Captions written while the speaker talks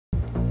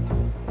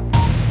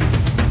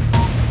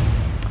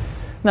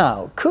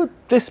Now, could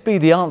this be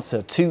the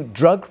answer to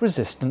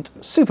drug-resistant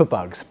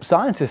superbugs?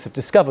 Scientists have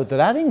discovered that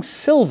adding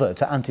silver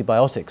to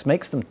antibiotics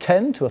makes them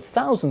 10 to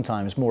 1,000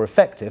 times more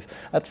effective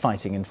at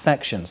fighting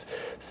infections.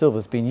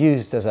 Silver's been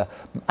used as an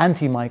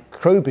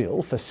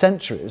antimicrobial for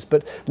centuries,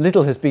 but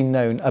little has been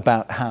known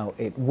about how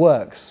it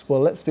works.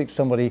 Well, let's speak to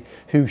somebody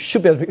who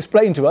should be able to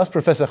explain to us,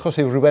 Professor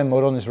José Ruben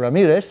Morones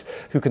Ramirez,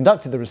 who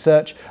conducted the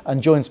research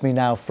and joins me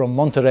now from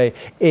Monterrey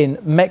in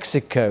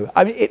Mexico.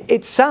 I mean,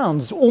 it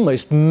sounds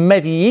almost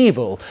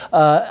medieval.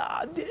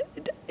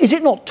 Is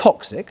it not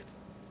toxic?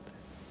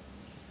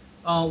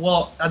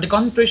 Well, at the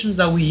concentrations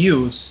that we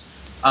use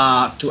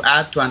to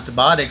add to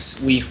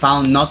antibiotics, we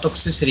found no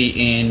toxicity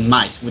in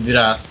mice. We did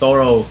a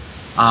thorough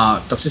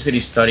toxicity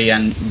study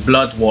and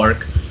blood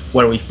work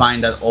where we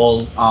find that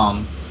all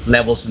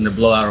levels in the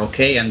blood are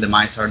okay and the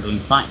mice are doing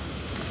fine.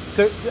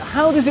 So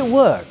how does it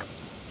work?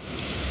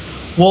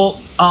 Well,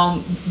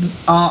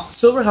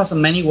 silver has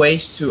many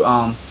ways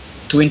to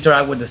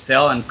interact with the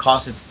cell and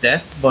cause its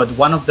death, but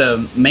one of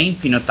the main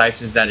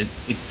phenotypes is that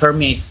it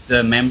permeates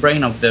the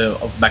membrane of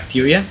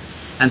bacteria,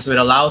 and so it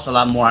allows a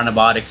lot more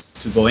antibiotics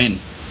to go in.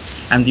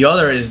 And the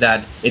other is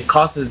that it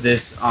causes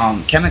this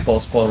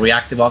chemicals called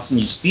reactive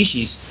oxygen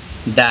species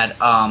that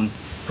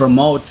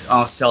promote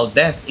cell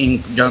death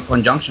in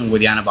conjunction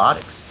with the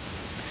antibiotics.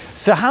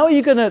 So how are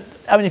you going to,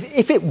 I mean,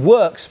 if it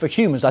works for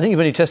humans, I think you've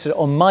only tested it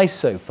on mice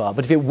so far,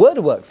 but if it were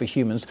to work for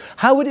humans,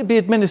 how would it be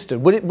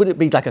administered? Would it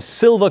be like a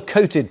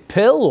silver-coated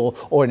pill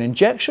or an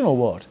injection or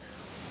what?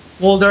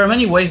 Well, there are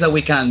many ways that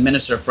we can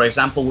administer. For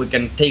example, we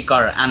can take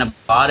our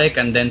antibiotic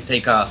and then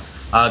take a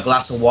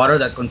glass of water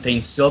that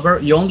contains silver.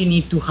 You only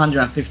need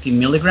 250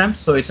 milligrams,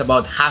 so it's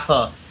about half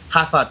a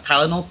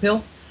Tylenol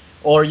pill.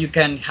 Or you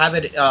can have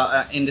it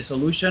in the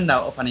solution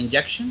of an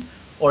injection,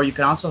 or you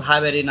can also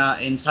have it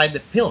inside the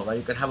pill, right?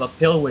 You can have a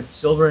pill with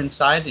silver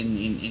inside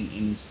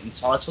in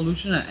solid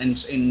solution and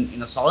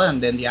in a solid,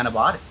 and then the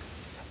antibiotic.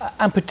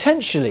 And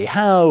potentially,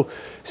 how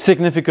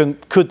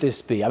significant could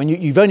this be? I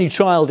mean, you've only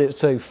trialled it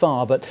so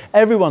far, but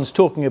everyone's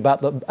talking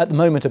about at the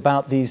moment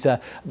about these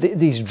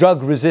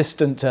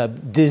drug-resistant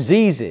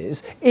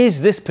diseases.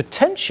 Is this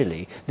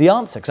potentially the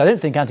answer? Because I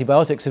don't think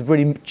antibiotics have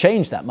really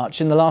changed that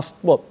much in the last,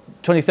 what,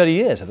 20, 30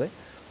 years, have they?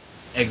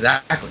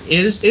 Exactly.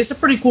 It's a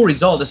pretty cool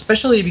result,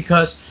 especially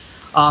because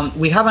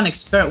we have an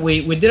experiment.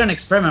 We did an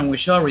experiment. We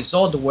saw a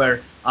result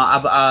where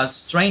a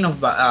strain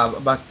of a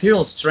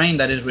bacterial strain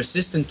that is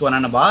resistant to an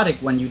antibiotic,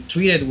 when you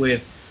treat it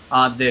with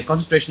the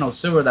concentration of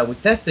silver that we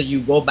tested, you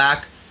go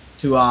back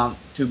for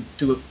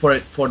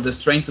the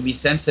strain to be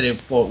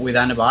sensitive with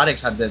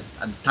antibiotics at the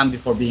time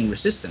before being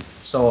resistant.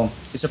 So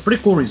it's a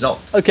pretty cool result.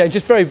 Okay,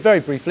 just very, very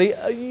briefly,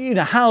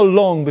 how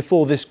long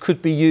before this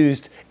could be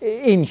used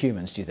in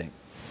humans, do you think?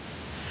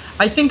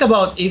 I think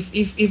about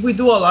if we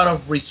do a lot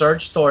of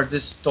research toward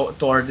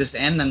this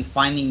end and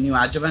finding new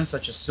adjuvants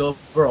such as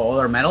silver or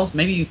other metals,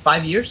 maybe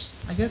 5 years,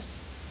 I guess.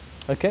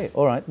 Okay,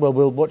 all right. Well,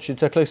 we'll watch it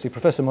closely.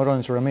 Professor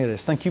Morones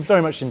Ramirez, thank you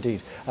very much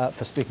indeed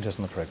for speaking to us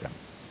on the program.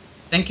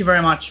 Thank you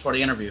very much for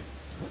the interview.